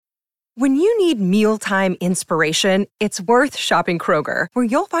When you need mealtime inspiration, it's worth shopping Kroger, where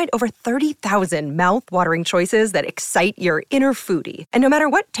you'll find over 30,000 mouth-watering choices that excite your inner foodie. And no matter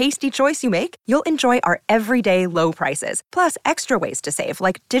what tasty choice you make, you'll enjoy our everyday low prices, plus extra ways to save,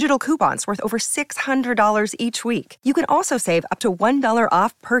 like digital coupons worth over $600 each week. You can also save up to $1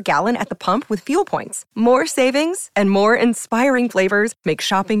 off per gallon at the pump with fuel points. More savings and more inspiring flavors make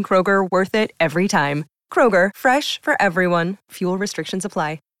shopping Kroger worth it every time. Kroger, fresh for everyone. Fuel restrictions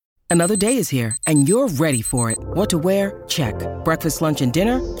apply. Another day is here, and you're ready for it. What to wear? Check. Breakfast, lunch, and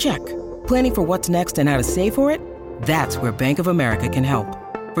dinner? Check. Planning for what's next and how to save for it? That's where Bank of America can help.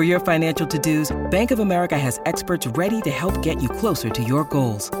 For your financial to-dos, Bank of America has experts ready to help get you closer to your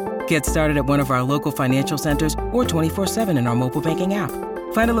goals. Get started at one of our local financial centers or 24/7 in our mobile banking app.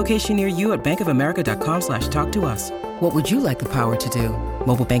 Find a location near you at bankofamerica.com/talktous. What would you like the power to do?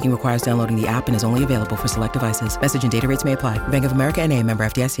 Mobile banking requires downloading the app and is only available for select devices. Message and data rates may apply. Bank of America N.A., member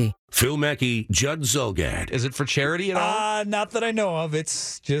FDIC. Phil Mackey, Judd Zulgad. Is it for charity at all? Not that I know of.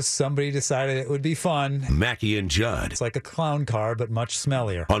 It's just somebody decided it would be fun. Mackey and Judd. It's like a clown car, but much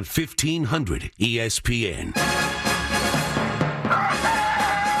smellier. On 1500 ESPN.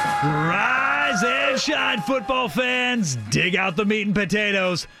 Rise and shine, football fans. Dig out the meat and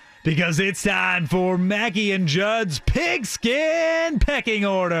potatoes, because it's time for Mackey and Judd's Pigskin Pecking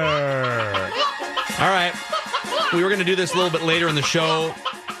Order. All right. We were going to do this a little bit later in the show,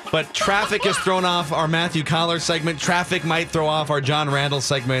 but traffic has thrown off our Matthew Collar segment. Traffic might throw off our John Randall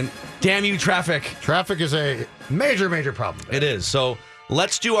segment. Damn you, traffic. Traffic is a major, major problem. It is. So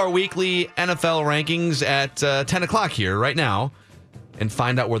let's do our weekly NFL rankings at 10 o'clock here right now and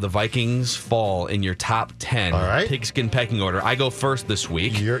find out where the Vikings fall in your top 10 All right. Pigskin Pecking Order. I go first this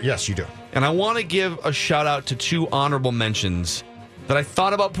week. Yes, you do. And I want to give a shout out to two honorable mentions that I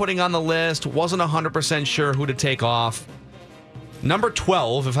thought about putting on the list, wasn't 100% sure who to take off. Number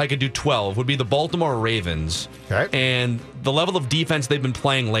 12, if I could do 12, would be the Baltimore Ravens. Okay. And the level of defense they've been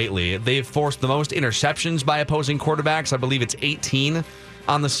playing lately, they've forced the most interceptions by opposing quarterbacks. I believe it's 18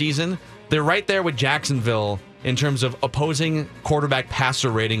 on the season. They're right there with Jacksonville in terms of opposing quarterback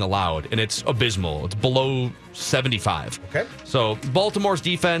passer rating allowed, and it's abysmal. It's below 75. Okay. So Baltimore's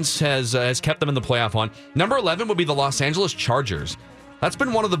defense has kept them in the playoff hunt. Number 11 would be the Los Angeles Chargers. That's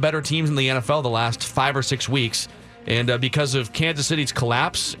been one of the better teams in the NFL the last 5 or 6 weeks, and because of Kansas City's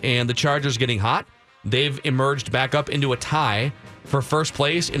collapse and the Chargers getting hot, they've emerged back up into a tie for first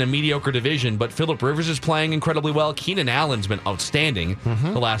place in a mediocre division, but Phillip Rivers is playing incredibly well. Keenan Allen's been outstanding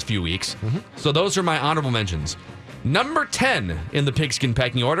the last few weeks. So those are my honorable mentions. Number 10 in the Pigskin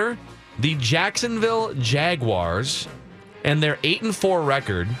Pecking Order, the Jacksonville Jaguars and their 8-4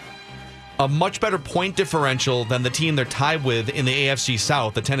 record, a much better point differential than the team they're tied with in the AFC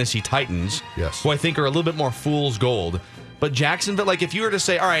South, the Tennessee Titans, Yes. who I think are a little bit more fool's gold. But Jacksonville, like if you were to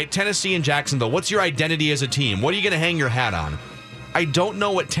say, all right, Tennessee and Jacksonville, what's your identity as a team? What are you going to hang your hat on? I don't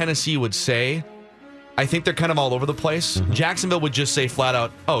know what Tennessee would say. I think they're kind of all over the place. Jacksonville would just say flat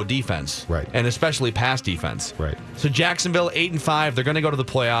out, oh, defense. Right. And especially pass defense. Right. So Jacksonville, 8-5, they're going to go to the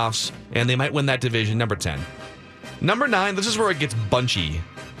playoffs, and they might win that division, number 10. Number 9, this is where it gets bunchy,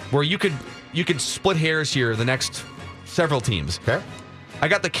 where you could split hairs here, the next several teams. Okay. I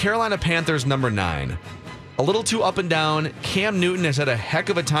got the Carolina Panthers, number 9. A little too up and down. Cam Newton has had a heck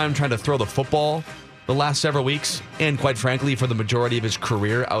of a time trying to throw the football the last several weeks, and quite frankly, for the majority of his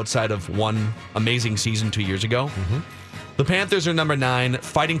career outside of one amazing season 2 years ago. The Panthers are number 9,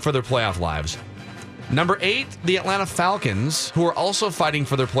 fighting for their playoff lives. Number 8, the Atlanta Falcons, who are also fighting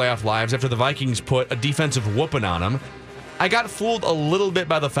for their playoff lives after the Vikings put a defensive whooping on them. I got fooled a little bit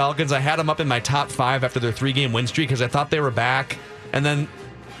by the Falcons. I had them up in my top 5 after their 3-game win streak because I thought they were back, and then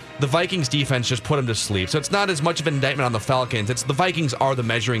the Vikings defense just put them to sleep. So it's not as much of an indictment on the Falcons. It's the Vikings are the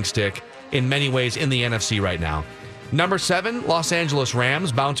measuring stick in many ways in the NFC right now. Number 7, Los Angeles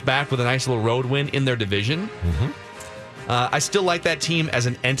Rams bounced back with a nice little road win in their division. I still like that team as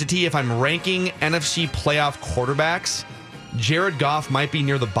an entity. If I'm ranking NFC playoff quarterbacks, Jared Goff might be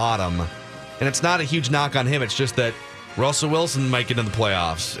near the bottom. And it's not a huge knock on him. It's just that Russell Wilson might get in the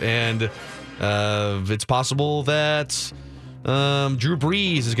playoffs. And it's possible that Drew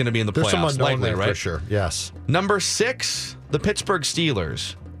Brees is going to be in the There's playoffs. some unknown likely, there right? for sure. Yes. Number 6, the Pittsburgh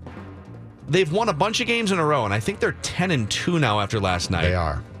Steelers. They've won a bunch of games in a row, and I think they're 10-2 now after last night. They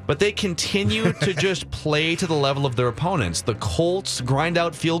are. But they continue to just play to the level of their opponents. The Colts grind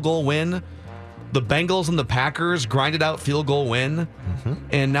out field goal win. The Bengals and the Packers grinded out field goal win.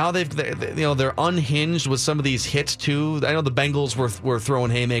 And now they're unhinged with some of these hits too. I know the Bengals were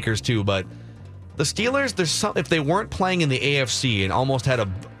throwing haymakers too, but the Steelers, if they weren't playing in the AFC and almost had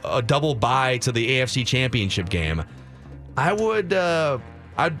a double bye to the AFC Championship game, I would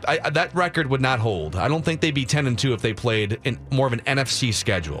That record would not hold. I don't think they'd be 10-2 if they played in more of an NFC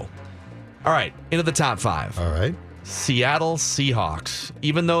schedule. All right, into the top 5. All right. Seattle Seahawks.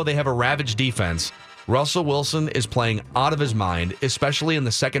 Even though they have a ravaged defense, Russell Wilson is playing out of his mind, especially in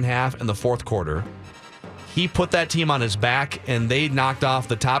the second half and the fourth quarter. He put that team on his back, and they knocked off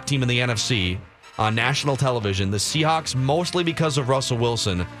the top team in the NFC on national television. The Seahawks, mostly because of Russell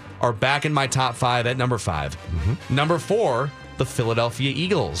Wilson, are back in my top 5 at number 5. Mm-hmm. Number 4, the Philadelphia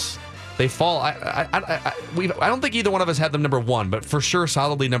Eagles. They fall. I don't think either one of us had them number 1, but for sure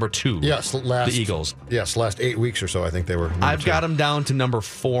solidly number 2. Yes, the Eagles. Yes, last 8 weeks or so, I think they were. I've got them down to number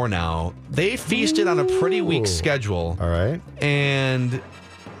 4 now. They feasted on a pretty weak schedule. All right. And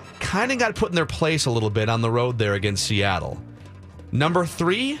kind of got put in their place a little bit on the road there against Seattle. Number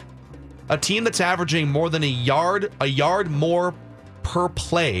 3, a team that's averaging more than a yard more per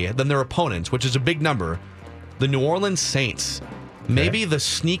play than their opponents, which is a big number. The New Orleans Saints. Maybe the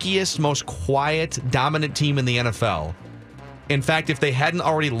sneakiest, most quiet, dominant team in the NFL. In fact, if they hadn't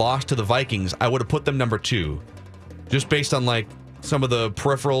already lost to the Vikings, I would have put them number 2. Just based on like some of the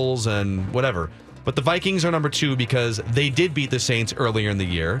peripherals and whatever. But the Vikings are number 2 because they did beat the Saints earlier in the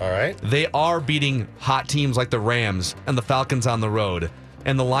year. All right. They are beating hot teams like the Rams and the Falcons on the road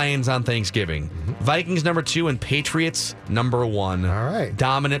and the Lions on Thanksgiving. Mm-hmm. Vikings number 2 and Patriots number 1. All right.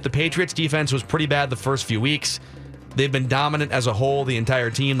 Dominant. The Patriots defense was pretty bad the first few weeks. They've been dominant as a whole, the entire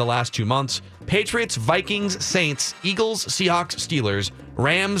team, the last 2 months. Patriots, Vikings, Saints, Eagles, Seahawks, Steelers,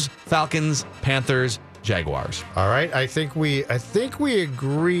 Rams, Falcons, Panthers, Jaguars. All right. I think we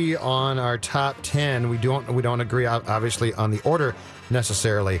agree on our top 10. We don't agree obviously on the order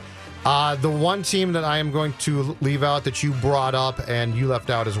necessarily. The one team that I am going to leave out that you brought up and you left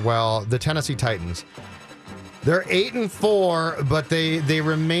out as well, the Tennessee Titans. They're 8-4, but they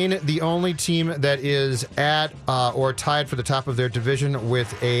remain the only team that is at or tied for the top of their division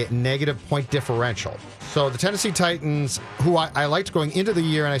with a negative point differential. So the Tennessee Titans, who I liked going into the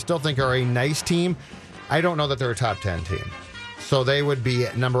year and I still think are a nice team, I don't know that they're a top 10 team. So they would be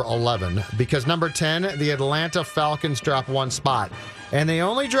at number 11 because number 10, the Atlanta Falcons drop 1 spot. And they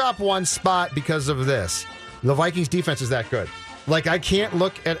only drop 1 spot because of this. The Vikings defense is that good. Like, I can't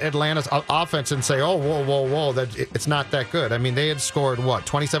look at Atlanta's offense and say, oh, whoa, it's not that good. I mean, they had scored,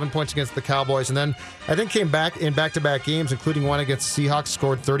 27 points against the Cowboys, and then I think came back in back-to-back games, including one against the Seahawks,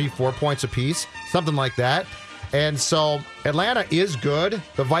 scored 34 points apiece, something like that. And so Atlanta is good.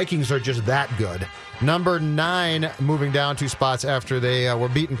 The Vikings are just that good. Number 9, moving down 2 spots after they were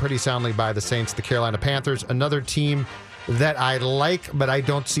beaten pretty soundly by the Saints, the Carolina Panthers, another team that I like, but I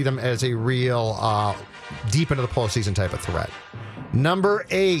don't see them as a real deep into the postseason type of threat. Number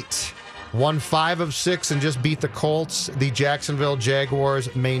 8, won 5 of 6 and just beat the Colts. The Jacksonville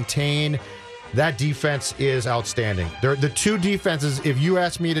Jaguars maintain. That defense is outstanding. They're the 2 defenses, if you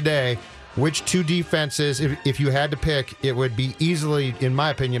ask me today, which 2 defenses, if you had to pick, it would be easily, in my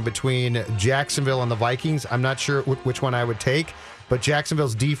opinion, between Jacksonville and the Vikings. I'm not sure which one I would take. But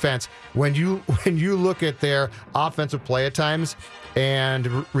Jacksonville's defense, when you look at their offensive play at times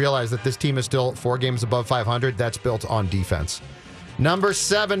and realize that this team is still 4 games above 500, that's built on defense. Number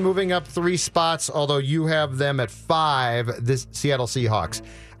 7, moving up 3 spots, although you have them at 5, the Seattle Seahawks.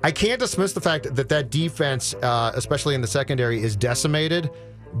 I can't dismiss the fact that defense, especially in the secondary, is decimated,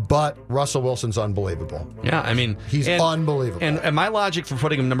 but Russell Wilson's unbelievable. Yeah, I mean, he's unbelievable. And my logic for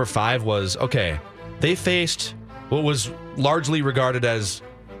putting him number 5 was, okay, they faced what was largely regarded as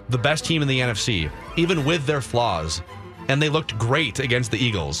the best team in the NFC, even with their flaws. And they looked great against the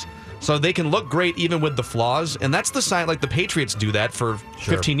Eagles. So they can look great even with the flaws. And that's the sign, like the Patriots do that for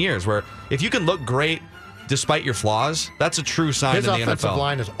 15 years, where if you can look great despite your flaws, that's a true sign in the NFL. His offensive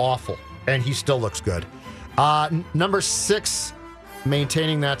line is awful, and he still looks good. Number 6,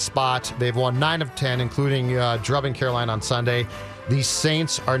 maintaining that spot. They've won 9 of 10, including drubbing Carolina on Sunday. The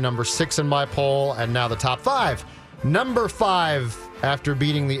Saints are number 6 in my poll, and now the top 5. Number 5, after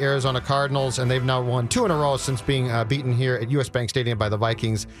beating the Arizona Cardinals, and they've now won 2 in a row since being beaten here at US Bank Stadium by the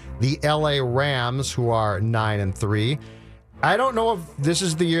Vikings, the LA Rams, who are 9-3. I don't know if this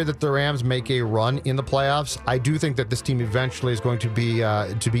is the year that the Rams make a run in the playoffs. I do think that this team eventually is going to be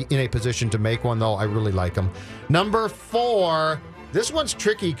in a position to make one, though. I really like them. Number 4, this one's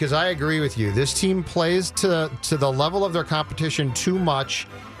tricky because I agree with you. This team plays to the level of their competition too much.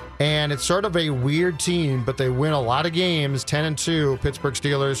 And it's sort of a weird team, but they win a lot of games, 10-2. Pittsburgh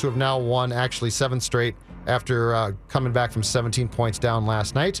Steelers, who have now won actually 7 straight after coming back from 17 points down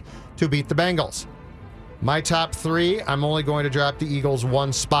last night to beat the Bengals. My top 3, I'm only going to drop the Eagles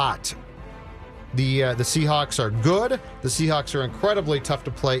 1 spot. The Seahawks are good. The Seahawks are incredibly tough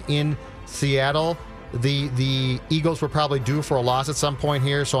to play in Seattle. the Eagles were probably due for a loss at some point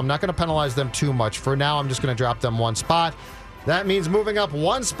here, so I'm not going to penalize them too much. For now, I'm just going to drop them one spot. That means moving up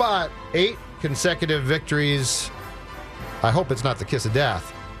one spot, 8 consecutive victories. I hope it's not the kiss of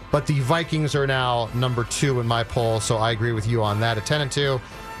death. But the Vikings are now number 2 in my poll, so I agree with you on that at 10-2.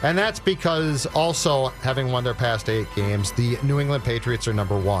 And that's because also, having won their past 8 games, the New England Patriots are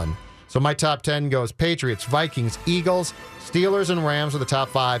number 1. So my top 10 goes Patriots, Vikings, Eagles, Steelers, and Rams are the top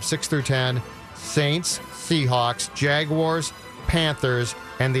 5, 6 through 10. Saints, Seahawks, Jaguars, Panthers,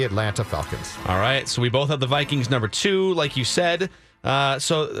 and the Atlanta Falcons. All right, so we both have the Vikings number 2, like you said.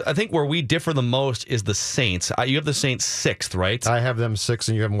 So I think where we differ the most is the Saints. You have the Saints 6th, right? I have them 6,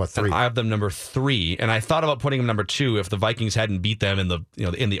 and you have them, 3? And I have them number 3, and I thought about putting them number 2 if the Vikings hadn't beat them in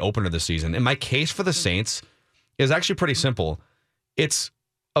the opener of the season. And my case for the Saints is actually pretty simple. It's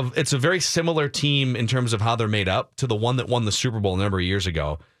a very similar team in terms of how they're made up to the one that won the Super Bowl a number of years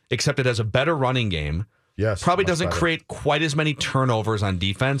ago, except it has a better running game. Yes, probably doesn't create quite as many turnovers on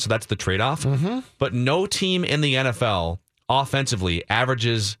defense, so that's the trade-off. But no team in the NFL offensively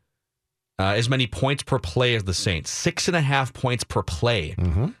averages as many points per play as the Saints. 6.5 points per play.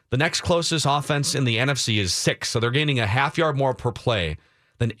 The next closest offense in the NFC is 6, so they're gaining a half yard more per play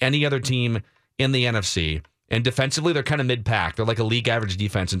than any other team in the NFC. And defensively, they're kind of mid-pack. They're like a league average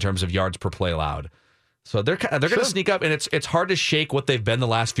defense in terms of yards per play allowed. So they're going to sneak up, and it's hard to shake what they've been the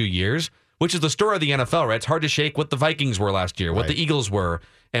last few years, which is the story of the NFL, right? It's hard to shake what the Vikings were last year, what the Eagles were,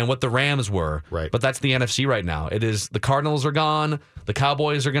 and what the Rams were. Right. But that's the NFC right now. It is the Cardinals are gone. The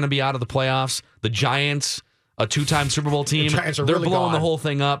Cowboys are going to be out of the playoffs. The Giants, a 2-time Super Bowl team, Giants are they're really blowing gone. the whole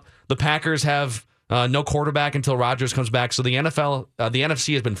thing up. The Packers have no quarterback until Rodgers comes back. So the NFL, the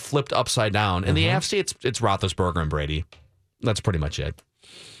NFC has been flipped upside down. And the AFC, it's Roethlisberger and Brady. That's pretty much it.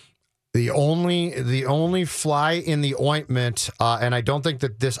 The only fly in the ointment, and I don't think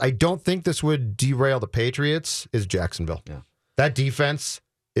this would derail the Patriots, is Jacksonville. Yeah. That defense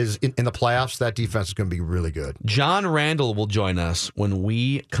is in the playoffs. That defense is going to be really good. John Randall will join us when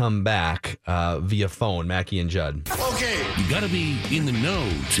we come back via phone, Mackie and Judd. Okay. You got to be in the know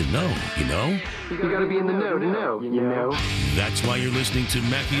to know, you know? You gotta be in the know to know, you know? That's why you're listening to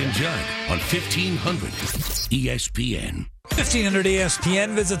Mackie and Judd on 1500 ESPN. 1500 ESPN.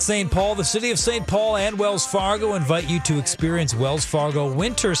 Visit St. Paul. The city of St. Paul and Wells Fargo invite you to experience Wells Fargo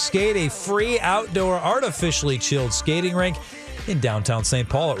Winter Skate, a free outdoor artificially chilled skating rink in downtown St.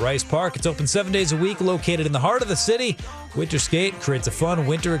 Paul at Rice Park. It's open 7 days a week, located in the heart of the city. Winter Skate creates a fun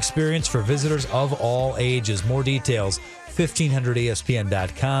winter experience for visitors of all ages. More details,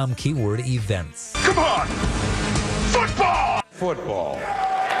 1500ESPN.com, keyword events. Come on! Football! Football.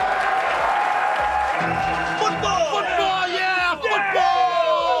 Football, yeah!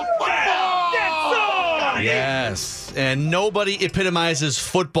 Football! Football! Yes, and nobody epitomizes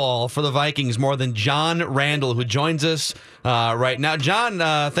football for the Vikings more than John Randall, who joins us right now. John,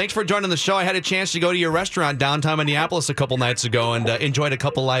 thanks for joining the show. I had a chance to go to your restaurant downtown Minneapolis a couple nights ago and enjoyed a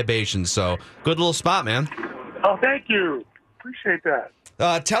couple libations, so good little spot, man. Oh, thank you. Appreciate that.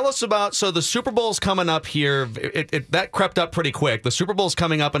 Tell us about, so the Super Bowl's coming up here. That crept up pretty quick. The Super Bowl's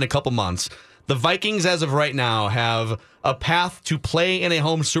coming up in a couple months. The Vikings, as of right now, have a path to play in a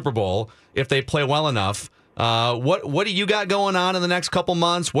home Super Bowl if they play well enough. What do you got going on in the next couple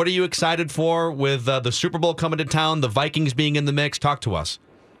months? What are you excited for with the Super Bowl coming to town, the Vikings being in the mix? Talk to us.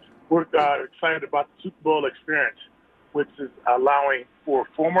 We're excited about the Super Bowl experience, which is allowing for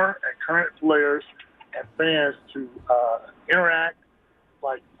former and current players and fans to interact,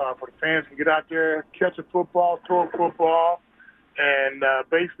 like for the fans to get out there, catch a football, throw a football, and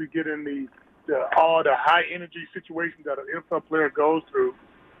basically get in all the high energy situations that an NFL player goes through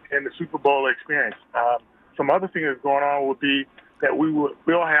in the Super Bowl experience. Some other thing that's going on would be that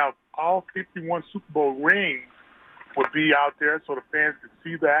we'll have all 51 Super Bowl rings would be out there so the fans can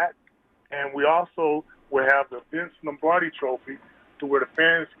see that. And we also will have the Vince Lombardi Trophy to where the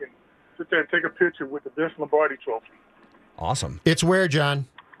fans can sit there and take a picture with the Vince Lombardi Trophy. Awesome. It's where, John?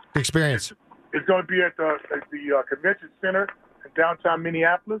 The experience. It's going to be at the Convention Center in downtown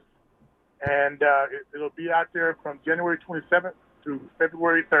Minneapolis. And it'll be out there from January 27th to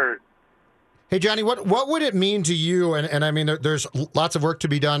February 3rd. Hey, Johnny, what would it mean to you? And I mean, there's lots of work to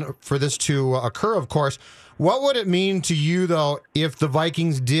be done for this to occur, of course. What would it mean to you, though, if the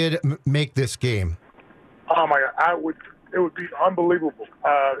Vikings did make this game? Oh, my God. It would be unbelievable.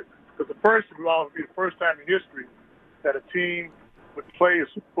 Because it would be the first time in history that a team would play a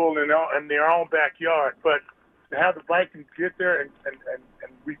Super Bowl in their own backyard. But to have the Vikings get there and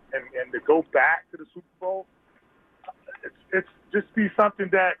to go back to the Super Bowl, it's just be something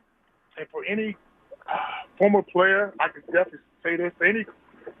that, and for any former player, I can definitely say this, for any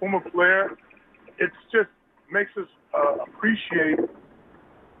former player it's just makes us appreciate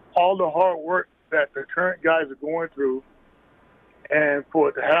all the hard work that the current guys are going through, and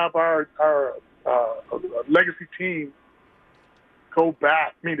for to have our legacy team go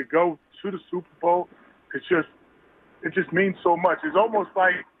back, to go to the Super Bowl, it just means so much. It's almost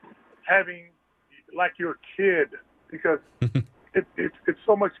like having like your kid, because it's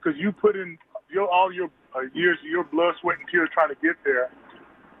so much, because you put in all your years, your blood, sweat, and tears trying to get there.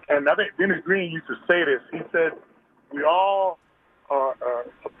 And I think Dennis Green used to say this. He said, we all are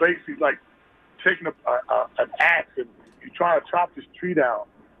basically like taking an axe and you're trying to chop this tree down.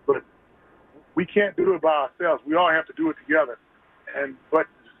 But we can't do it by ourselves. We all have to do it together. But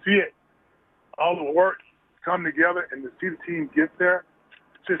to see it, all the work come together and to see the team get there,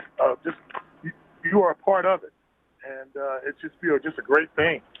 just you are a part of it. And it just feels just a great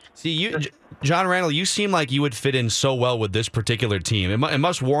thing. See, John Randall, you seem like you would fit in so well with this particular team. It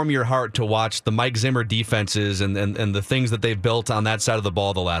must warm your heart to watch the Mike Zimmer defenses and the things that they've built on that side of the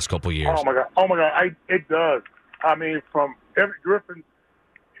ball the last couple of years. Oh my God, it does. From Everett Griffin,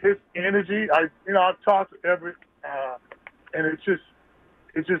 his energy. I've talked to Everett, and it's just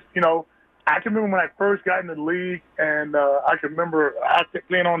I can remember when I first got in the league, and I can remember I kept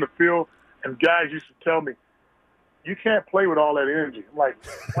playing on the field, and guys used to tell me, you can't play with all that energy. I'm like,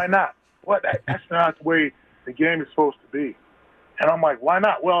 why not? That's not the way the game is supposed to be. And I'm like, why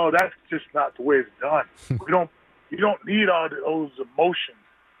not? Well, that's just not the way it's done. You don't need all those emotions.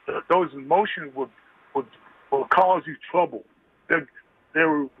 Those emotions will cause you trouble.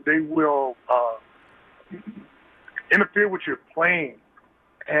 They will interfere with your playing.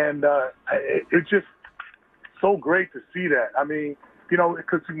 And it's just so great to see that.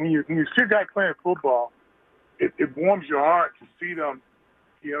 Because when you see a guy playing football, it warms your heart to see them.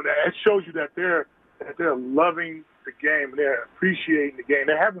 That shows you that they're loving the game, they're appreciating the game,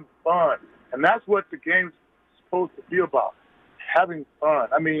 they're having fun, and that's what the game's supposed to be about, having fun.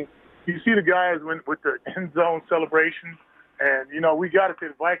 You see the guys with the end zone celebrations, and we got to say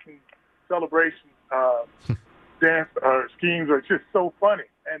the Viking celebration dance schemes are just so funny,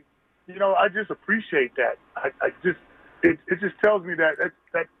 and I just appreciate that. It just tells me that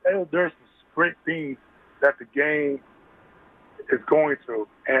there's some great things that the game is going through,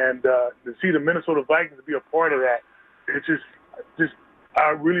 and to see the Minnesota Vikings be a part of that, it's just I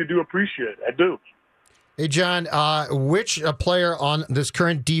really do appreciate it. I do. Hey, John, which player on this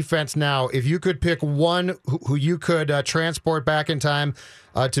current defense now, if you could pick one who you could transport back in time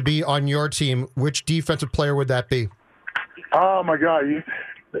to be on your team, which defensive player would that be? Oh, my God.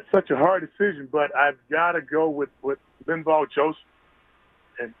 It's such a hard decision, but I've got to go with Linval Joseph.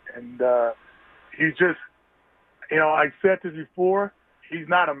 And he's just, I said this before, he's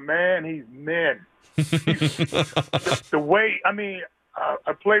not a man, he's men. The way,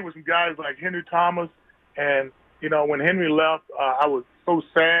 I played with some guys like Henry Thomas, and, when Henry left, I was so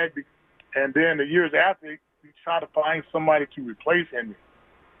sad. And then the years after, we tried to find somebody to replace Henry.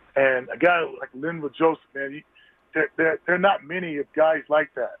 And a guy like Linval Joseph, man, there are not many of guys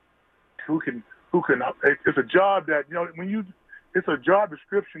like that who can. It's a job that, it's a job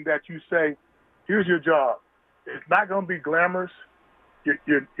description that you say, here's your job. It's not going to be glamorous.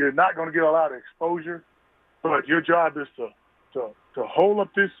 You're not going to get a lot of exposure, but your job is to hold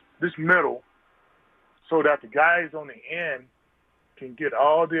up this middle so that the guys on the end can get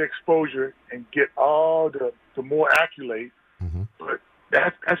all the exposure and get all the more accolades. Mm-hmm. But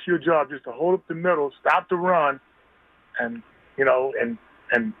that's your job, just to hold up the middle, stop the run, and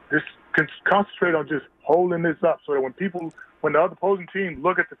just concentrate on just holding this up so that when the other opposing team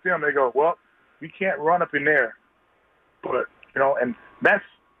look at the film, they go, well, we can't run up in there. But, and that's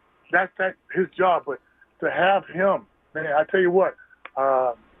his job. But to have him, man, I tell you what,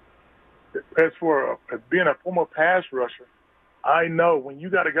 as for being a former pass rusher, I know when you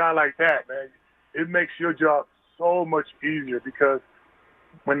got a guy like that, man, it makes your job so much easier, because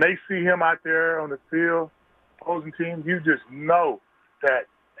when they see him out there on the field, opposing team, you just know that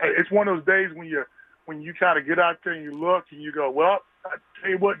it's one of those days when you kind of get out there and you look and you go, well, I tell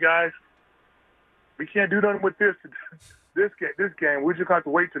you what, guys, we can't do nothing with this game. We're just going to have to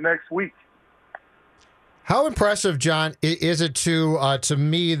wait till next week. How impressive, John, is it to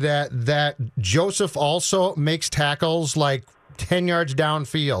me that Joseph also makes tackles like 10 yards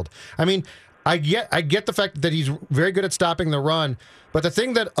downfield? I get the fact that he's very good at stopping the run, but the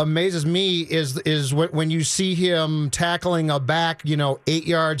thing that amazes me is when you see him tackling a back, 8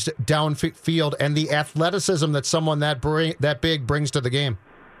 yards downfield, and the athleticism that someone that big brings to the game.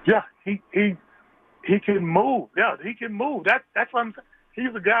 Yeah, he can move. Yeah, he can move. That's what I'm saying.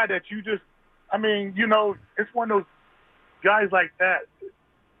 He's a guy that you just, it's one of those guys like that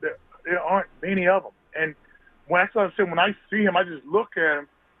there aren't many of them. And when I see him, I just look at him,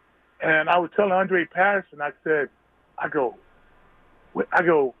 and I was telling Andre Patterson, I go,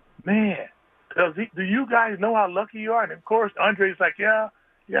 man, do you guys know how lucky you are? And of course, Andre's like, yeah,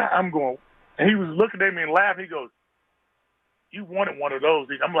 I'm going. And he was looking at me and laughing. He goes, you wanted one of those.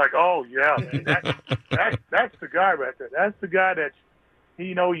 I'm like, oh yeah, man. That's the guy right there. That's the guy that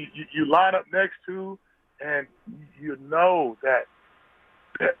you line up next to, and you know that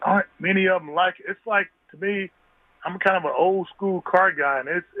there aren't many of them like it. It's like, to me, I'm kind of an old school car guy, and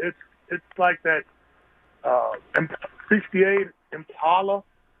it's like that 68 Impala.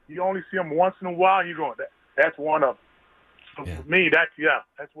 You only see him once in a while. You're going, that's one of them. So for me, that's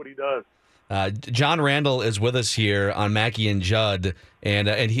what he does. John Randall is with us here on Mackey and Judd,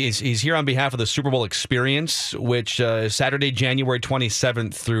 and he's here on behalf of the Super Bowl Experience, which is Saturday, January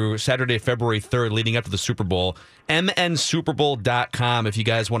 27th through Saturday, February 3rd, leading up to the Super Bowl. MNSuperbowl.com if you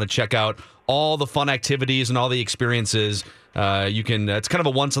guys want to check out all the fun activities and all the experiences. You can. It's kind of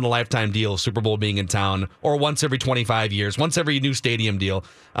a once-in-a-lifetime deal, Super Bowl being in town, or once every 25 years, once every new stadium deal.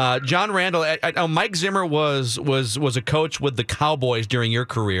 John Randall, I know Mike Zimmer was a coach with the Cowboys during your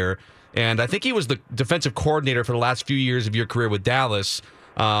career. And I think he was the defensive coordinator for the last few years of your career with Dallas.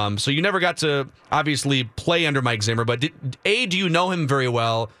 So you never got to, obviously, play under Mike Zimmer. But A, do you know him very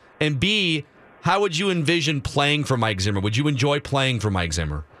well? And B, how would you envision playing for Mike Zimmer? Would you enjoy playing for Mike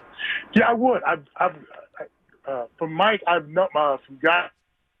Zimmer? Yeah, I would. For Mike, I've known some guys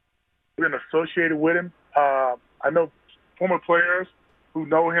who've been associated with him. I know former players who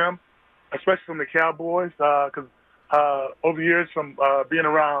know him, especially from the Cowboys, because over the years from being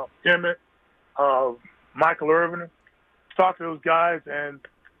around Emmett, Michael Irvin, talk to those guys, and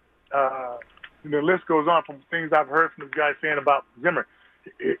the list goes on from things I've heard from those guys saying about Zimmer.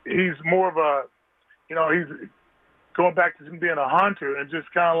 He's more of a, he's going back to him being a hunter, and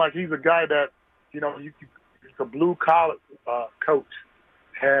just kind of like he's a guy that, he's a blue-collar coach.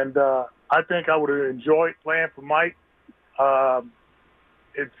 And I think I would have enjoyed playing for Mike.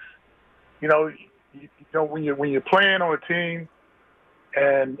 It's, when you're playing on a team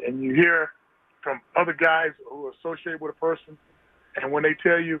and you hear from other guys who are associated with a person, and when they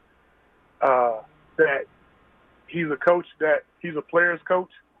tell you that he's a coach, that he's a player's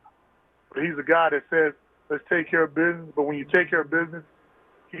coach, but he's a guy that says, let's take care of business. But when you take care of business,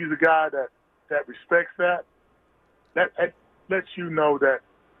 he's a guy that respects that. That lets you know that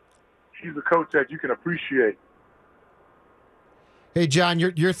he's a coach that you can appreciate. Hey, John,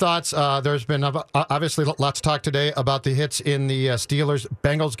 your thoughts. There's been obviously lots of talk today about the hits in the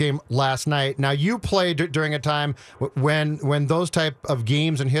Steelers-Bengals game last night. Now, you played during a time when those type of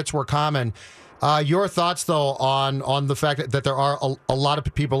games and hits were common. Your thoughts, though, on the fact that there are a lot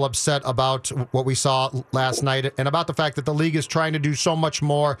of people upset about what we saw last night, and about the fact that the league is trying to do so much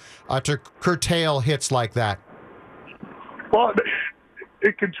more to curtail hits like that. Well,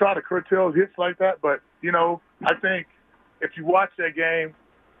 it can try to curtail hits like that, but, I think if you watch that game,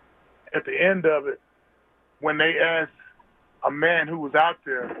 at the end of it, when they asked a man who was out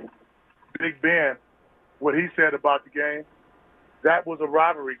there, Big Ben, what he said about the game, that was a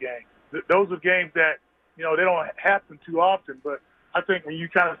rivalry game. Those are games that, they don't happen too often, but I think when you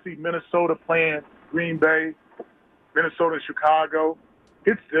kind of see Minnesota playing Green Bay, Minnesota, Chicago,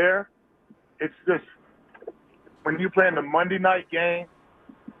 it's there. It's just, when you play in the Monday night game,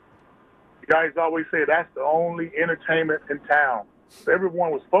 the guys always say that's the only entertainment in town. So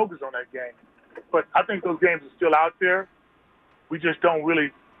everyone was focused on that game. But I think those games are still out there. We just don't really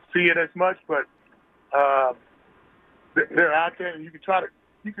see it as much, but they're out there, and you can try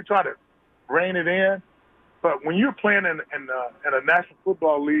to rein it in. But when you're playing in a National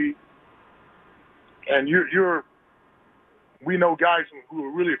Football League, and we know guys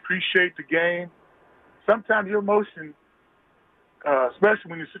who really appreciate the game. Sometimes your emotion, especially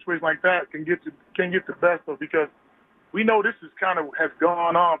when you're in situations like that, can get the best of, because we know this has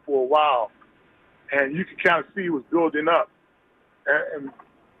gone on for a while, and you can kind of see it was building up. And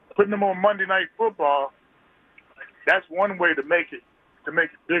putting them on Monday Night Football, that's one way to make it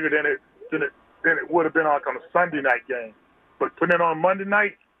bigger than it would have been on a Sunday night game. But putting it on Monday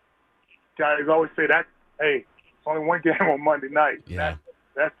night, guys always say that, hey, it's only one game on Monday night. Yeah.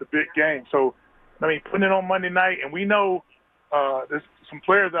 That's the big game. So, putting it on Monday night, and we know there's some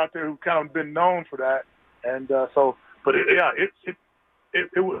players out there who kind of been known for that. And it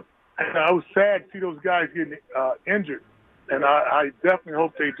was. And I was sad to see those guys getting injured, and I definitely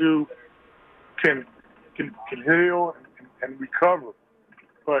hope they can heal and recover.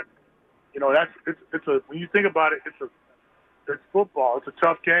 But when you think about it, it's football. It's a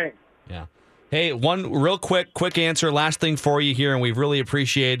tough game. Yeah. Hey, one real quick answer. Last thing for you here, and we've really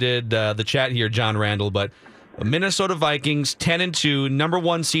appreciated the chat here, John Randall. But Minnesota Vikings, 10-2, number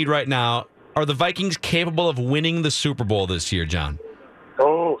 1 seed right now. Are the Vikings capable of winning the Super Bowl this year, John?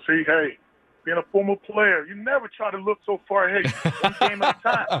 Oh, see, hey, being a former player, you never try to look so far ahead. One game at a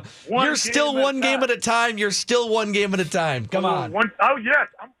time. You're still one game at a time. You're still one game at a time. Come on. Oh, yes.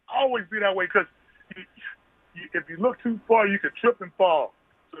 I'm always be that way because if you look too far, you could trip and fall.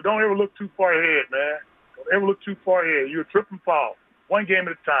 So don't ever look too far ahead, man. Don't ever look too far ahead. You'll trip and fall. One game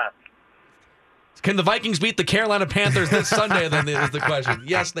at a time. Can the Vikings beat the Carolina Panthers this Sunday, then, is the question.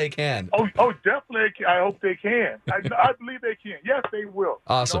 Yes, they can. Oh, definitely. I hope they can. I believe they can. Yes, they will.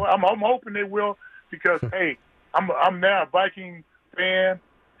 Awesome. You know, I'm hoping they will because, hey, I'm now a Viking fan,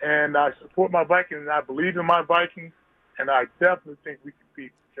 and I support my Vikings, and I believe in my Vikings, and I definitely think we can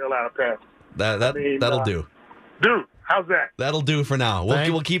beat Carolina Panthers. That'll do. Dude, how's that? That'll do for now.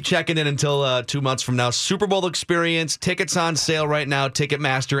 We'll keep checking in until 2 months from now. Super Bowl experience. Tickets on sale right now.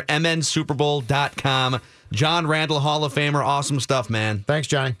 Ticketmaster, mnsuperbowl.com. John Randall, Hall of Famer. Awesome stuff, man. Thanks,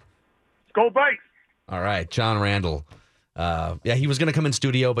 Johnny. Go Vikes. All right, John Randall. He was going to come in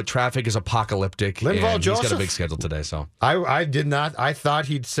studio, but traffic is apocalyptic. Linval Joseph? He's got a big schedule today, so. I did not. I thought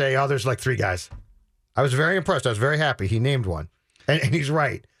he'd say, there's like 3 guys. I was very impressed. I was very happy. He named one. And he's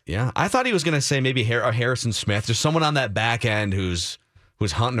right. Yeah, I thought he was going to say maybe Harrison Smith. There's someone on that back end who's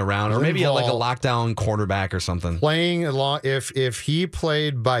hunting around, or maybe like a lockdown cornerback or something. Playing along, if he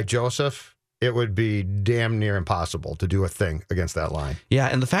played by Joseph, it would be damn near impossible to do a thing against that line. Yeah,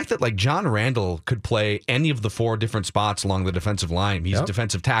 and the fact that like John Randall could play any of the 4 different spots along the defensive line. He's a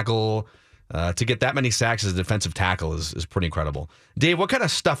defensive tackle. To get that many sacks as a defensive tackle is pretty incredible. Dave, what kind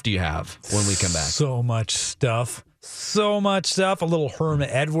of stuff do you have when we come back? So much stuff. A little Herm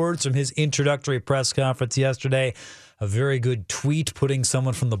Edwards from his introductory press conference yesterday. A very good tweet putting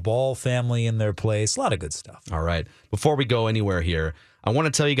someone from the Ball family in their place. A lot of good stuff. All right. Before we go anywhere here, I want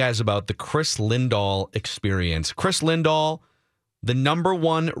to tell you guys about the Chris Lindahl experience. Chris Lindahl, the number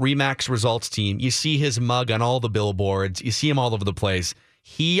 1 RE/MAX results team. You see his mug on all the billboards. You see him all over the place.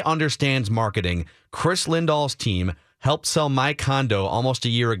 He understands marketing. Chris Lindahl's team helped sell my condo almost a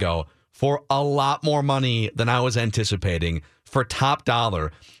year ago for a lot more money than I was anticipating, for top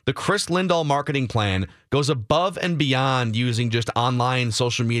dollar. The Chris Lindahl marketing plan goes above and beyond using just online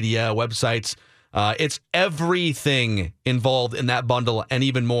social media, websites. It's everything involved in that bundle and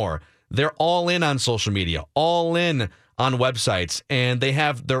even more. They're all in on social media, all in on websites, and they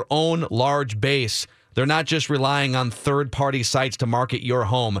have their own large base. They're not just relying on third-party sites to market your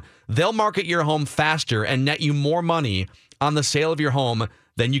home. They'll market your home faster and net you more money on the sale of your home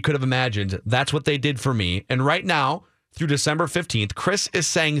than you could have imagined. That's what they did for me. And right now, through December 15th, Chris is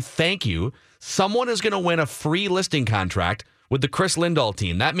saying thank you. Someone is going to win a free listing contract with the Chris Lindahl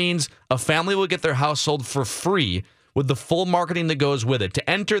team. That means a family will get their house sold for free with the full marketing that goes with it. To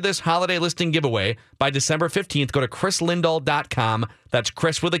enter this holiday listing giveaway by December 15th, go to chrislindahl.com. That's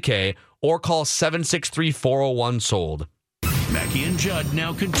Chris with a K, or call 763-401-SOLD. Mackey and Judd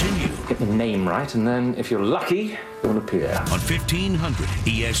now continue. Get the name right, and then if you're lucky, you'll appear. On 1500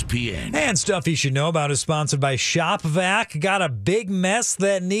 ESPN. And stuff you should know about is sponsored by ShopVac. Got a big mess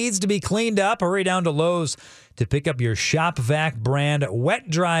that needs to be cleaned up? Hurry down to Lowe's to pick up your ShopVac brand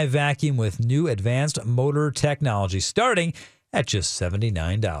wet-dry vacuum with new advanced motor technology, starting at just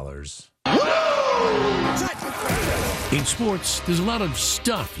 $79. In sports, there's a lot of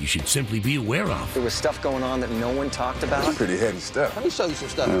stuff you should simply be aware of. There was stuff going on that no one talked about. That's pretty heavy stuff. Let me show you some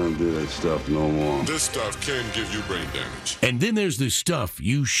stuff. I don't do that stuff no more. This stuff can give you brain damage. And then there's the stuff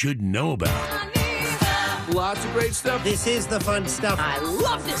you should know about. Lots of great stuff. This is the fun stuff. I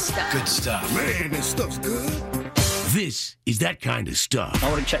love this stuff. Good stuff. Man, this stuff's good. This is that kind of stuff. I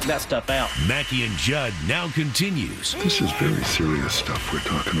want to check that stuff out. Mackey and Judd now continues. This is very serious stuff we're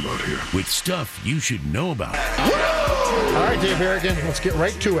talking about here. With stuff you should know about. All right, Dave Harrigan, let's get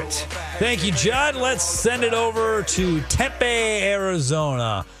right to it. Thank you, Judd. Let's send it over to Tempe,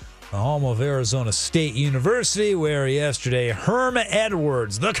 Arizona, the home of Arizona State University, where yesterday Herm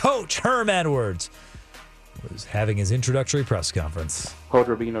Edwards, the coach, Herm Edwards, was having his introductory press conference. Coach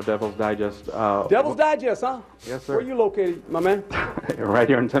Rubino, Devil's Digest. Devil's Digest, huh? Yes, sir. Where are you located, my man? Right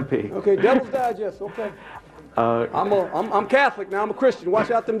here in Tempe. Okay, Devil's Digest. Okay. I'm Catholic now. I'm a Christian. Watch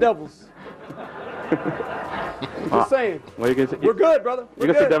out, them devils. Just saying. Well, we're good, brother. You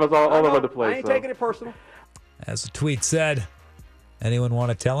can see devils all over the place. I ain't taking it personal. As the tweet said, anyone want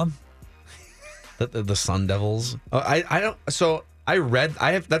to tell him? The Sun Devils. I don't. So.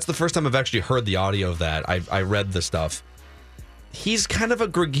 That's the first time I've actually heard the audio of that. I read the stuff. He's kind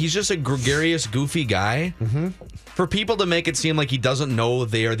of he's just a gregarious, goofy guy. Mm-hmm. For people to make it seem like he doesn't know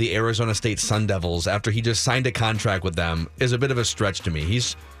they are the Arizona State Sun Devils after he just signed a contract with them is a bit of a stretch to me.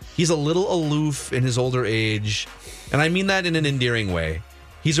 He's a little aloof in his older age, and I mean that in an endearing way.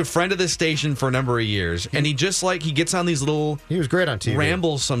 He's a friend of this station for a number of years, and he gets on these little He was great on TV.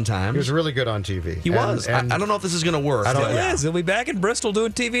 rambles sometimes. He was really good on TV. He was. I don't know if this is going to work. I don't- It is. He'll be back in Bristol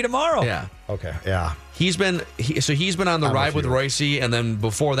doing TV tomorrow. Yeah. Okay. Yeah. He's been on the I'm ride with with you. Royce, and then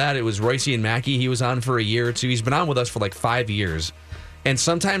before that it was Royce and Mackey. He was on for a year or two. He's been on with us for like 5 years, and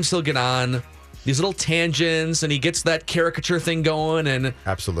sometimes he'll get on these little tangents, and he gets that caricature thing going, and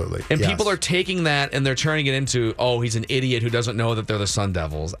Absolutely. and Yes. people are taking that and they're turning it into, oh, he's an idiot who doesn't know that they're the Sun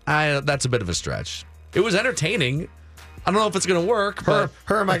Devils. That's a bit of a stretch. It was entertaining. I don't know if it's going to work, but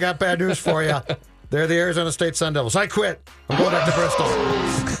Herm, I got bad news for you. They're the Arizona State Sun Devils. I quit. I'm going back to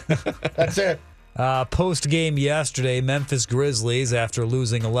Bristol. That's it. Post game yesterday, Memphis Grizzlies, after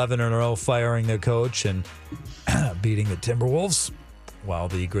losing 11 in a row, firing their coach and beating the Timberwolves. While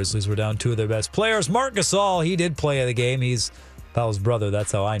the Grizzlies were down two of their best players, Marc Gasol, he did play the game. He's Powell's brother.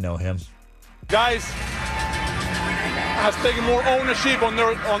 That's how I know him. Guys has taken more ownership on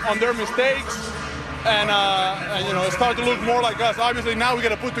their mistakes, and it started to look more like us. Obviously, now we got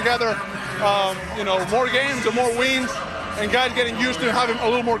to put together, more games and more wins, and guys getting used to having a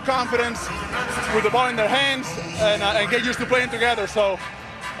little more confidence with the ball in their hands and get used to playing together. So,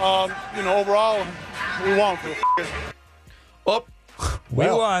 overall, we won. Oh. We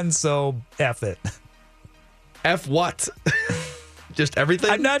won, so F it. F what? Just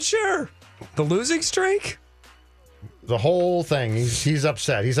everything? I'm not sure. The losing streak? The whole thing. He's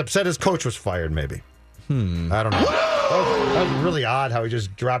upset. He's upset his coach was fired, maybe. I don't know. That was really odd how he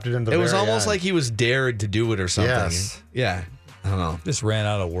just dropped it in the It was very almost end. like he was dared to do it or something. Yes. Yeah. I don't know. Just ran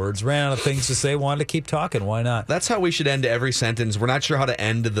out of words, ran out of things to say, wanted to keep talking. Why not? That's how we should end every sentence. We're not sure how to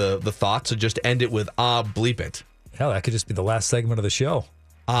end the thought, so just end it with bleep it. Hell, that could just be the last segment of the show.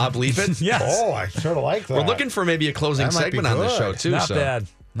 Bleep it? Yes. Oh, I sort of like that. We're looking for maybe a closing That might be segment on this good. show, too. Not bad.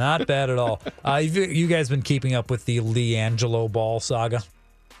 Not bad at all. You guys been keeping up with the LiAngelo Ball saga?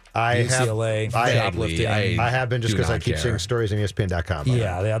 UCLA, shoplifting. I have been just do because I not keep care. seeing stories on ESPN.com.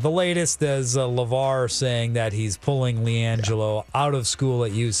 Yeah. The latest is LeVar saying that he's pulling LiAngelo out of school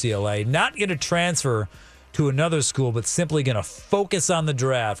at UCLA. Not going to transfer to another school, but simply going to focus on the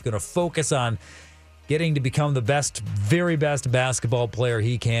draft, going to focus on getting to become the very best basketball player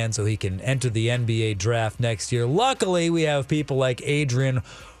he can so he can enter the NBA draft next year. Luckily, we have people like Adrian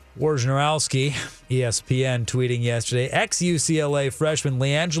Wojnarowski, ESPN, tweeting yesterday, ex-UCLA freshman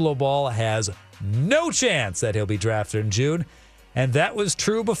LiAngelo Ball has no chance that he'll be drafted in June. And that was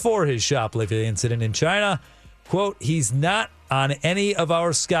true before his shoplifting incident in China. Quote, he's not on any of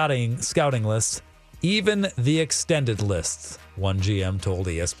our scouting lists, even the extended lists, one GM told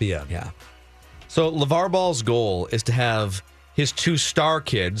ESPN. Yeah. So LeVar Ball's goal is to have his two star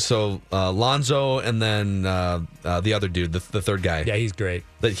kids, so Lonzo and then the other dude, the third guy. Yeah, he's great.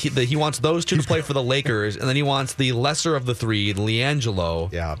 That he wants those two to play for the Lakers, and then he wants the lesser of the three,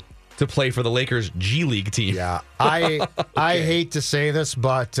 LiAngelo, to play for the Lakers G League team. Yeah, I hate to say this,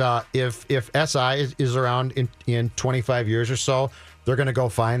 but if SI is around in 25 years or so, they're going to go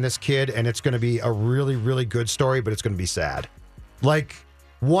find this kid, and it's going to be a really, really good story, but it's going to be sad. Like,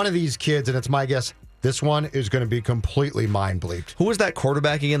 one of these kids, and it's my guess, this one is going to be completely mind-bleeped. Who was that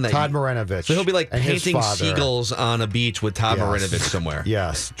quarterback again? Todd Marinovich. So he'll be like and his painting father. seagulls on a beach with Todd Marinovich somewhere.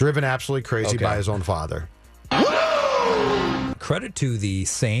 Yes, driven absolutely crazy by his own father. Credit to the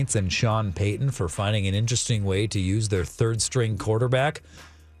Saints and Sean Payton for finding an interesting way to use their third-string quarterback.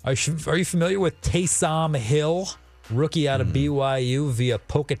 Are you familiar with Taysom Hill, rookie out of BYU via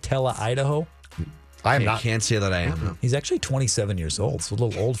Pocatello, Idaho? I can't say that I am. No. He's actually 27 years old, so a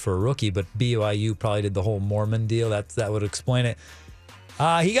little old for a rookie, but BYU probably did the whole Mormon deal. That would explain it.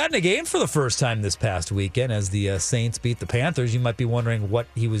 He got in a game for the first time this past weekend as the Saints beat the Panthers. You might be wondering what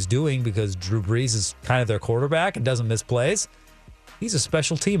he was doing because Drew Brees is kind of their quarterback and doesn't miss plays. He's a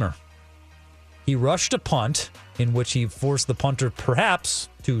special teamer. He rushed a punt in which he forced the punter perhaps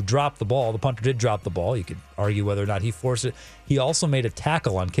to drop the ball. The punter did drop the ball. You could argue whether or not he forced it. He also made a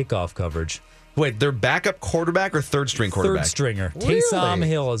tackle on kickoff coverage. Wait, their backup quarterback or third-string quarterback? Third stringer. Really? Taysom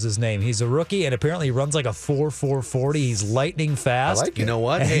Hill is his name. He's a rookie, and apparently he runs like a 4.40. He's lightning fast. I like it. You know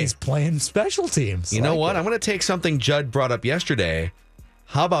what? And Hey. he's playing special teams. You know what? I'm going to take something Judd brought up yesterday.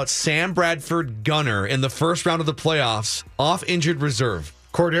 How about Sam Bradford Gunner in the first round of the playoffs off injured reserve?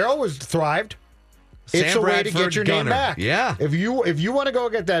 Cordero was thrived. It's Sam a way to Bradford get your Gunner. name back. Yeah. If you want to go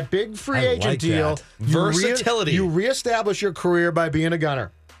get that big free I agent like deal, that. Versatility. You reestablish your career by being a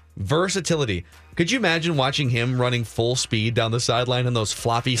gunner. Versatility. Could you imagine watching him running full speed down the sideline in those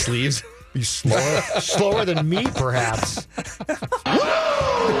floppy sleeves? Be slower than me, perhaps. Be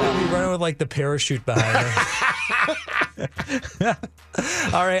running with like the parachute behind him.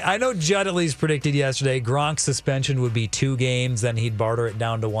 All right, I know Judd at least predicted yesterday Gronk's suspension would be 2 games, then he'd barter it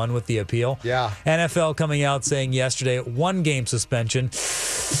down to 1 with the appeal. Yeah. NFL coming out saying yesterday 1 game suspension.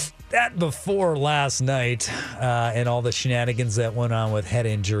 That before last night and all the shenanigans that went on with head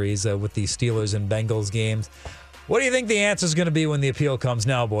injuries with the Steelers and Bengals games. What do you think the answer is going to be when the appeal comes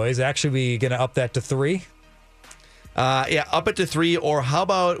now, boys? Actually, we going to up that to 3? Yeah, up it to 3, or how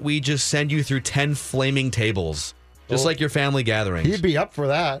about we just send you through 10 flaming tables, just like your family gatherings. He'd be up for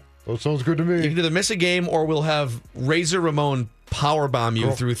that. That sounds good to me. You can either miss a game, or we'll have Razor Ramon powerbomb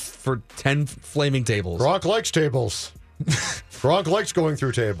you through for 10 flaming tables. Gronk likes tables. Gronk likes going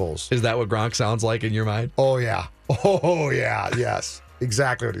through tables. Is that what Gronk sounds like in your mind? Oh, yeah. Oh, yeah. Yes.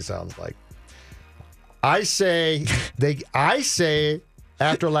 Exactly what he sounds like. I say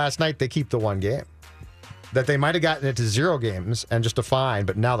after last night, they keep the 1 game. That they might have gotten it to 0 games and just a fine,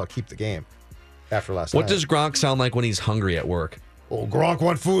 but now they'll keep the game after last night. What does Gronk sound like when he's hungry at work? Oh, Gronk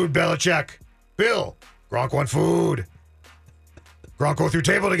want food, Belichick. Bill, Gronk want food. Gronk go through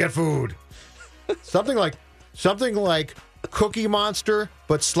table to get food. Something like Cookie Monster,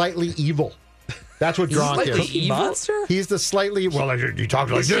 but slightly evil. That's what Gronk is. Cookie Monster? He's the slightly, well, you talk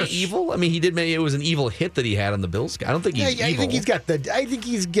like this. Is he evil? I mean, he did make it was an evil hit that he had on the Bills. I don't think he's evil. I think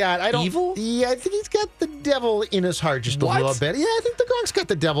he's got evil? Yeah, I think he's got the devil in his heart just a little bit. Yeah, I think the Gronk's got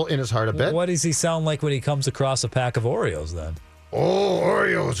the devil in his heart a bit. What does he sound like when he comes across a pack of Oreos then? Oh,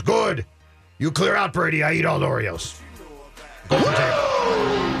 Oreos, good. You clear out, Brady. I eat all the Oreos. Go for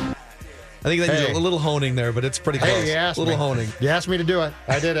table. I think that needs a little honing there, but it's pretty close. Hey, you asked a little me. honing. You asked me to do it.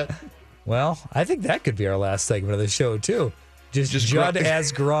 I did it. Well, I think that could be our last segment of the show, too. Just Judd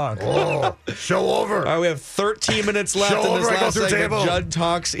as Gronk. Oh, show over. All right, we have 13 minutes left in this last segment. Table. Judd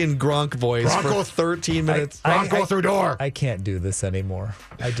talks in Gronk voice for 13 minutes. Gronk go through door. I can't do this anymore.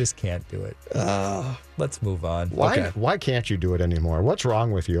 I just can't do it. Let's move on. Why can't you do it anymore? What's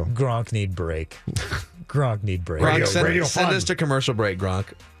wrong with you? Gronk need break. Gronk need break. Gronk, send us to commercial break, Gronk.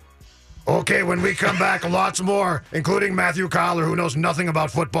 Okay, when we come back, lots more, including Matthew Collar, who knows nothing about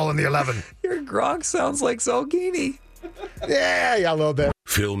football in the 11. Your Gronk sounds like Zolgini. Yeah, a little bit.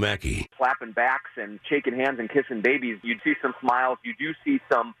 Phil Mackey. Clapping backs and shaking hands and kissing babies. You'd see some smiles. You do see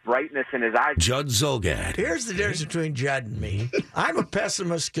some brightness in his eyes. Judd Zulgad. Here's the difference between Judd and me. I'm a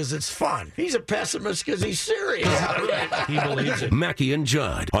pessimist because it's fun. He's a pessimist because he's serious. He believes it. Mackey and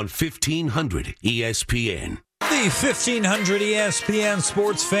Judd on 1500 ESPN. The 1500 ESPN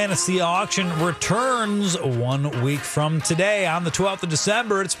Sports Fantasy Auction returns 1 week from today on the 12th of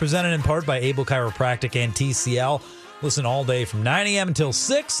December. It's presented in part by Able Chiropractic and TCL. Listen all day from 9 a.m. until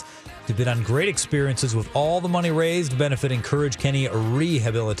 6 to bid on great experiences with all the money raised benefiting Courage Kenny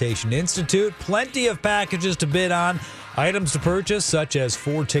Rehabilitation Institute. Plenty of packages to bid on. Items to purchase such as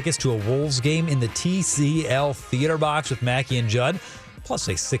 4 tickets to a Wolves game in the TCL Theater Box with Mackey and Judd, plus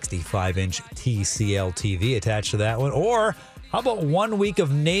a 65-inch TCL TV attached to that one. Or how about 1 week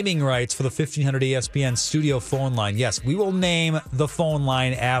of naming rights for the 1500 ESPN studio phone line? Yes, we will name the phone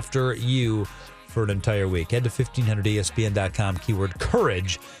line after you for an entire week. Head to 1500ESPN.com, keyword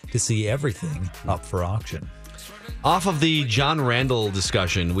courage, to see everything up for auction. Off of the John Randall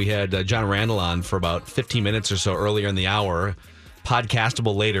discussion, we had John Randall on for about 15 minutes or so earlier in the hour.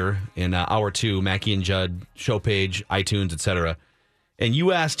 Podcastable later in hour 2, Mackey and Judd, show page, iTunes, etc. And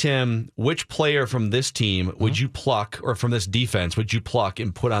you asked him which player from this team would you pluck, or from this defense would you pluck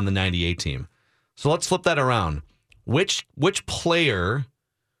and put on the 98 team? So let's flip that around. Which player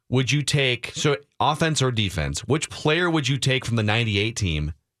would you take, so offense or defense, which player would you take from the 98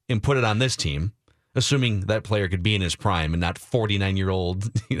 team and put it on this team, assuming that player could be in his prime and not 49-year-old,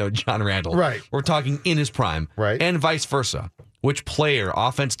 John Randall. Right. We're talking in his prime. Right. And vice versa. Which player,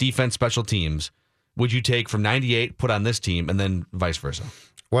 offense, defense, special teams, would you take from 98, put on this team, and then vice versa?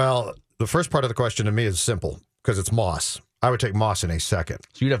 Well, the first part of the question to me is simple, because it's Moss. I would take Moss in a second.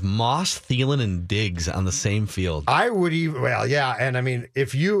 So you'd have Moss, Thielen, and Diggs on the same field. I would even, well, yeah, and I mean,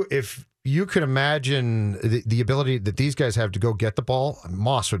 if you could imagine the ability that these guys have to go get the ball,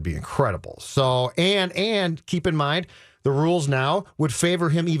 Moss would be incredible. So, and keep in mind, the rules now would favor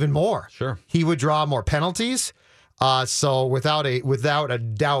him even more. Sure. He would draw more penalties. So without a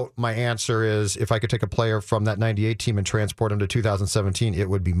doubt, my answer is if I could take a player from that 98 team and transport him to 2017, it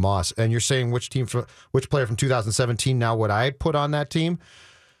would be Moss. And you're saying which player from 2017 now would I put on that team?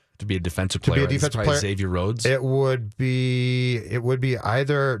 To be a defensive player. Xavier Rhodes. It would be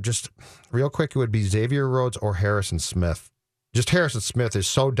either, just real quick, it would be Xavier Rhodes or Harrison Smith. Just Harrison Smith is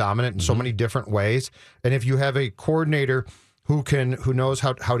so dominant in so many different ways. And if you have a coordinator who knows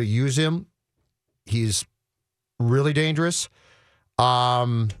how to use him. He's really dangerous.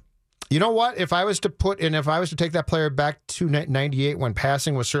 You know what? If I was to take that player back to 98 when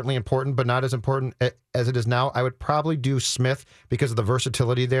passing was certainly important, but not as important as it is now, I would probably do Smith because of the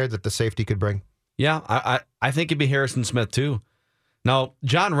versatility there that the safety could bring. Yeah, I think it'd be Harrison Smith too. Now,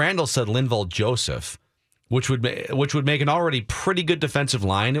 John Randall said Linval Joseph, which would make an already pretty good defensive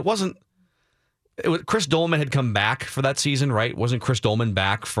line. Chris Dolman had come back for that season, right? Wasn't Chris Dolman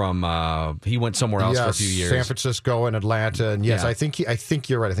back from? He went somewhere else for a few years. San Francisco and Atlanta, and yes, yeah. I think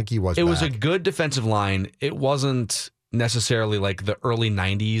you're right. I think he was. It back. was a good defensive line. It wasn't necessarily like the early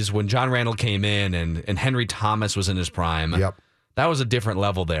 '90s when John Randall came in and Henry Thomas was in his prime. Yep, that was a different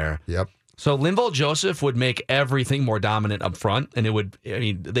level there. Yep. So Linval Joseph would make everything more dominant up front, and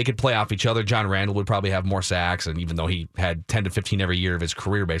they could play off each other. John Randall would probably have more sacks, and even though he had 10 to 15 every year of his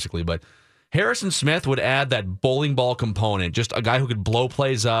career, basically, but Harrison Smith would add that bowling ball component, just a guy who could blow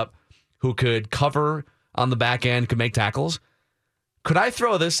plays up, who could cover on the back end, could make tackles. Could I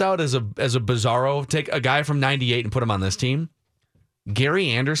throw this out as a bizarro? Take a guy from 98 and put him on this team? Gary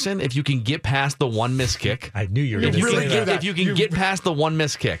Anderson, if you can get past the one missed kick. I knew you were going to say that. If you can get past the one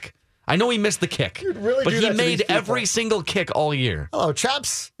missed kick. I know he missed the kick, but he made every single kick all year. Hello,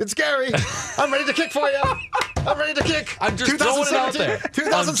 chaps. It's Gary. I'm ready to kick for you. I'm ready to kick. I'm just throwing it out there.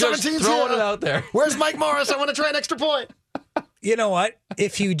 2017. Throwing it out there. Where's Mike Morris? I want to try an extra point. You know what?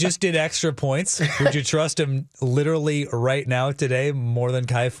 If you just did extra points, would you trust him literally right now today more than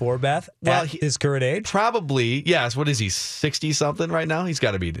Kai Forbath at his current age? Probably, yes. What is he, 60-something right now? He's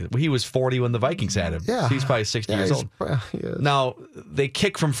got to be. He was 40 when the Vikings had him. Yeah. So he's probably 60 years old. Now, they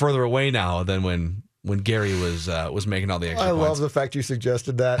kick from further away now than when Gary was making all the extra points. I love the fact you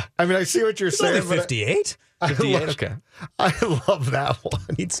suggested that. I mean, I see what you're saying. Only 58? 58? Okay. I love that one.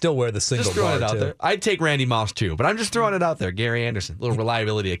 He'd still wear the single just throwing bar, it out too. there. I'd take Randy Moss, too, but I'm just throwing it out there. Gary Anderson, a little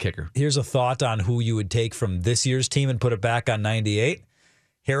reliability at kicker. Here's a thought on who you would take from this year's team and put it back on 98.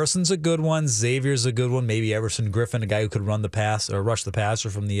 Harrison's a good one. Xavier's a good one. Maybe Everson Griffin, a guy who could run the pass or rush the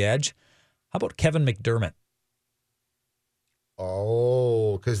passer from the edge. How about Kevin McDermott?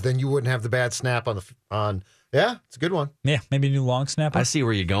 Oh, because then you wouldn't have the bad snap on. Yeah, it's a good one. Yeah, maybe a new long snapper. I see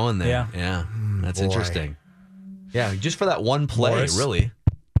where you're going there. Yeah. That's interesting. Yeah, just for that one play, Morris. really.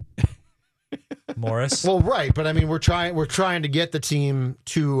 Morris. Well, right, but I mean, we're trying to get the team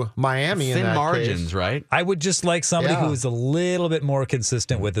to Miami. Thin in that margins, case. right? I would just like somebody who is a little bit more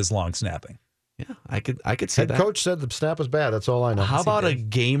consistent with his long snapping. Yeah, I could see that. Head coach said the snap was bad. That's all I know. How about a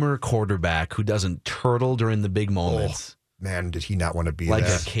gamer quarterback who doesn't turtle during the big moments? Oh, man, did he not want to be like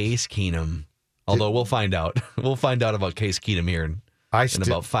there? a Case Keenum? Although we'll find out. We'll find out about Case Keenum here in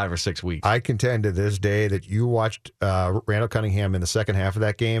about 5 or 6 weeks. I contend to this day that you watched Randall Cunningham in the second half of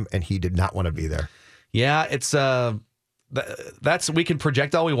that game, and he did not want to be there. Yeah, it's that's we can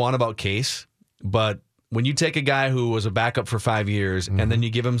project all we want about Case, but when you take a guy who was a backup for 5 years and then you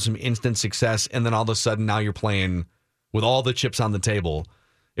give him some instant success, and then all of a sudden now you're playing with all the chips on the table.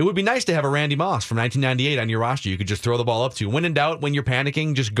 It would be nice to have a Randy Moss from 1998 on your roster. You could just throw the ball up to. When in doubt, when you're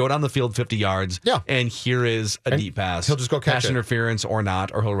panicking, just go down the field 50 yards. Yeah. And here is a deep pass. He'll just go catch pass it. interference or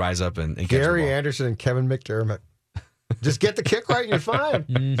not, or he'll rise up and catch Gary the ball. Anderson and Kevin McDermott. Just get the kick right and you're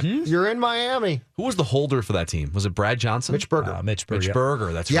fine. You're in Miami. Who was the holder for that team? Was it Brad Johnson? Mitch Berger. Mitch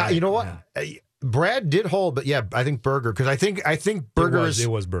Berger, that's right. Yeah, you know what? Brad did hold, but yeah, I think Berger, because I think Berger it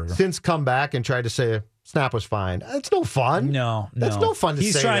was Berger. Since come back and tried to say snap was fine. It's no fun. No. That's no fun to say.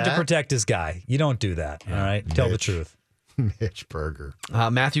 He's trying to protect his guy. You don't do that. All right? Tell the truth. Mitch Berger.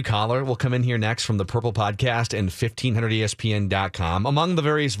 Matthew Collar will come in here next from the Purple Podcast and 1500ESPN.com. Among the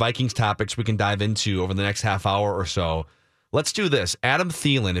various Vikings topics we can dive into over the next half hour or so, let's do this. Adam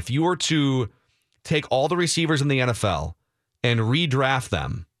Thielen, if you were to take all the receivers in the NFL and redraft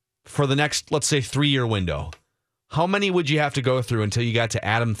them for the next, let's say, 3-year window, how many would you have to go through until you got to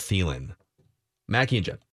Adam Thielen? Mackie and Jen.